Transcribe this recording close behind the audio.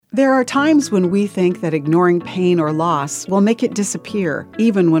There are times when we think that ignoring pain or loss will make it disappear,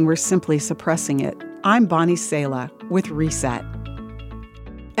 even when we're simply suppressing it. I'm Bonnie Sala with Reset.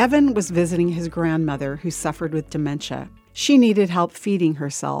 Evan was visiting his grandmother who suffered with dementia. She needed help feeding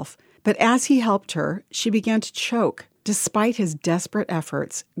herself, but as he helped her, she began to choke. Despite his desperate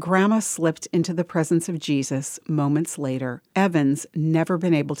efforts, Grandma slipped into the presence of Jesus moments later. Evan's never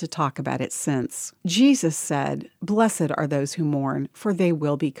been able to talk about it since. Jesus said, "Blessed are those who mourn, for they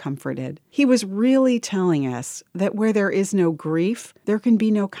will be comforted." He was really telling us that where there is no grief, there can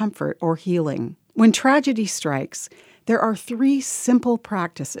be no comfort or healing. When tragedy strikes, there are 3 simple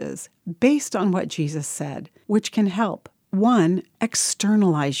practices based on what Jesus said, which can help. 1,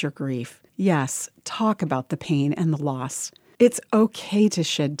 externalize your grief. Yes, talk about the pain and the loss. It's okay to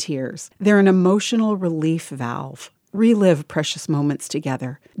shed tears. They're an emotional relief valve. Relive precious moments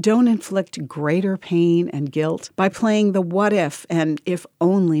together. Don't inflict greater pain and guilt by playing the what if and if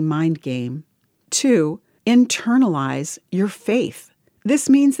only mind game. 2, internalize your faith. This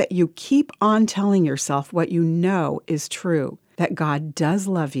means that you keep on telling yourself what you know is true, that God does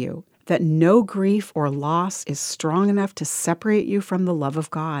love you, that no grief or loss is strong enough to separate you from the love of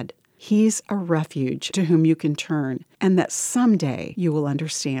God. He's a refuge to whom you can turn, and that someday you will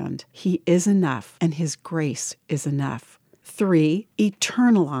understand He is enough and His grace is enough. 3,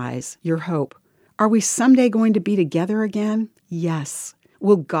 eternalize your hope. Are we someday going to be together again? Yes.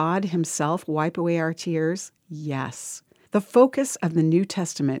 Will God Himself wipe away our tears? Yes. The focus of the New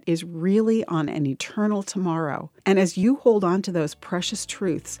Testament is really on an eternal tomorrow, and as you hold on to those precious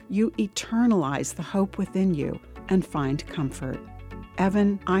truths, you eternalize the hope within you and find comfort.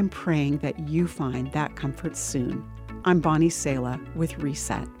 Evan, I'm praying that you find that comfort soon. I'm Bonnie Sala with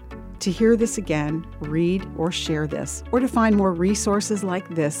Reset. To hear this again, read or share this, or to find more resources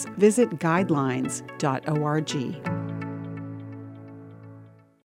like this, visit guidelines.org.